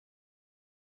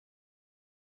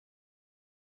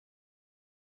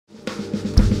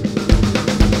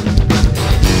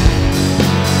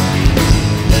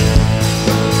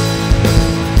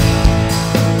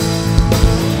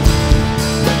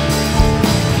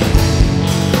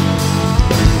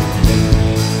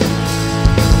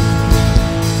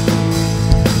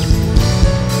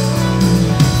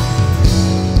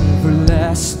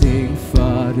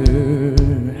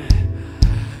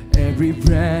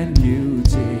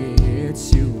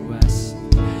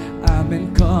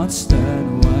constant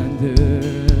wonder.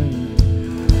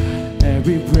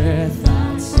 Every breath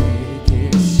I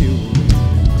take is you.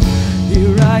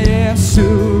 Here I am,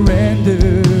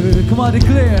 surrendered. Come on,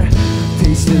 declare.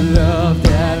 Taste the love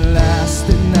that lasts,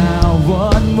 and now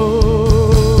one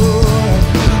more.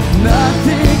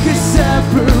 Nothing can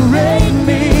separate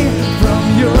me from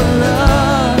your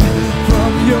love,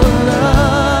 from your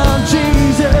love,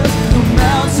 Jesus. No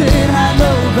mountain high,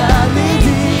 no valley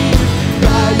deep.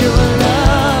 By your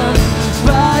love,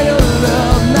 by your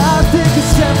love, nothing can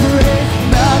separate,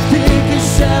 nothing can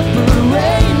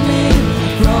separate me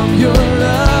from your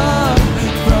love,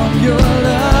 from your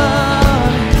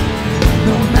love.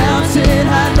 No mountain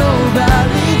high, no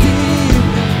valley deep.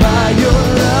 By your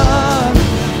love,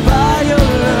 by your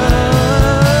love.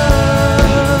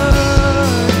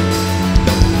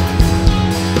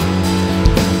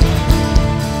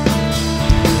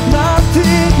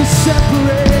 Nothing can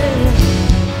separate.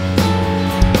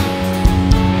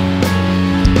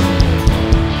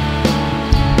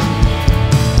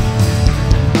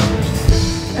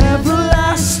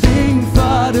 Everlasting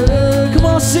Father, come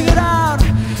on, sing it out.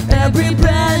 Every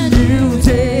brand new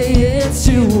day, it's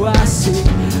you I see.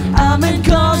 I'm in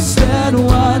constant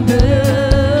wonder.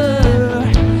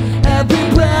 Every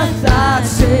breath I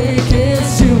take,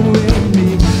 it's you in me.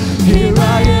 Here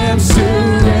I am,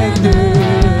 surrendered.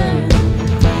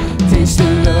 Taste the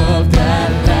love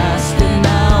that lasts, and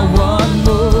now one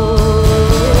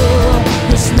more.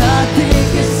 'Cause nothing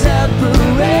can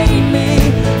separate me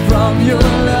from your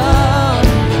love,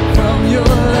 from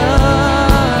your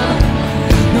love.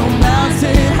 No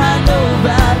mountain high, no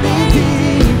valley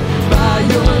deep. By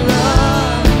your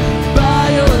love, by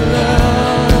your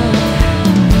love.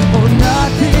 Oh,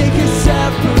 nothing can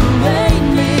separate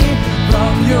me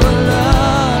from your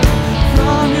love,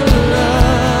 from your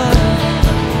love.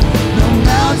 No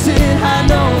mountain high,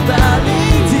 no valley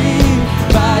deep.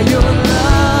 By your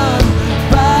love,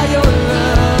 by your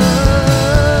love.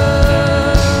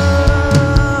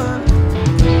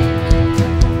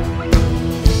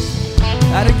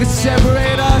 Nothing can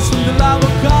separate us from the love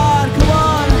of God. Come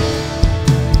on.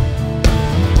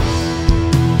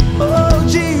 Oh,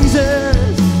 Jesus,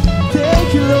 thank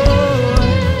you, Lord.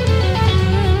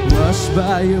 Washed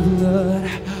by your blood,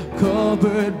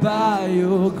 covered by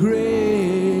your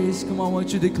grace. Come on, won't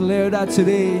you declare that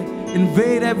today?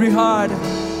 Invade every heart.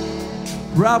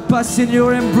 Wrap us in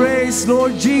your embrace,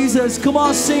 Lord Jesus. Come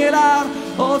on, sing it out.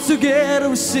 All together,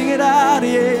 we sing it out,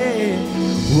 yeah.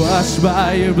 Washed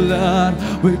by your blood,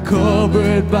 we're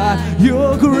covered by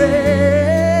your grace.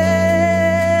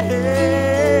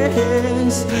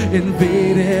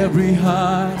 Invade every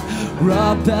heart,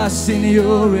 wrap us in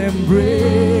your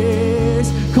embrace.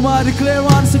 Come on, declare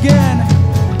once again.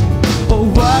 Oh,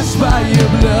 washed by your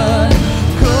blood,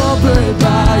 covered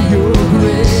by your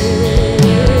grace.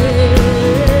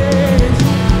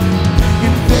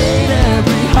 Invade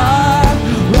every heart,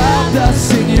 wrap us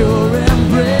in your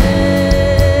embrace.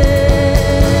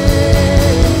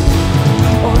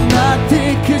 Oh,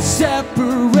 nothing can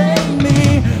separate me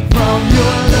from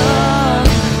your love,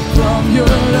 from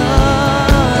your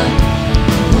love.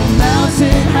 No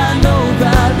mountain high, no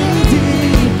valley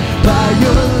deep. By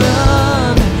your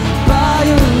love, by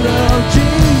your love,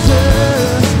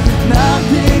 Jesus.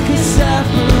 Nothing can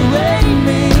separate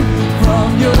me from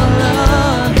your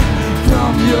love,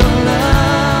 from your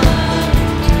love.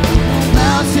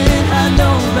 Mountain high,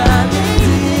 no valley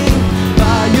deep.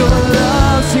 By your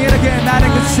love, sing it again.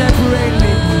 Nothing can separate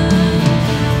me.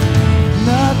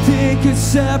 Nothing can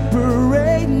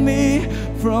separate me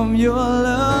from your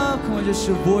love. Come on, just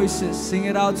your voices, sing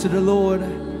it out to the Lord.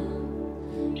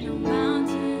 No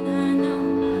mountain I know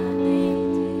valley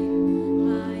deep.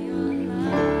 By your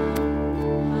love,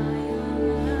 by your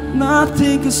love.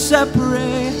 Nothing can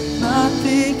separate,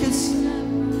 nothing can separate.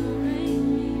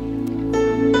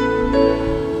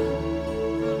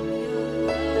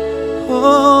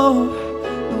 Oh,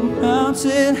 no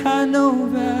mountain high, no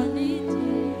valley.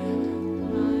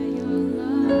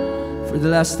 For the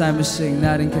last time we sing,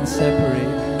 nothing can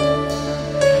separate.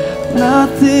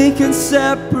 Nothing can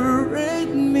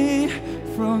separate me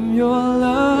from your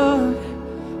love,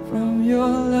 from your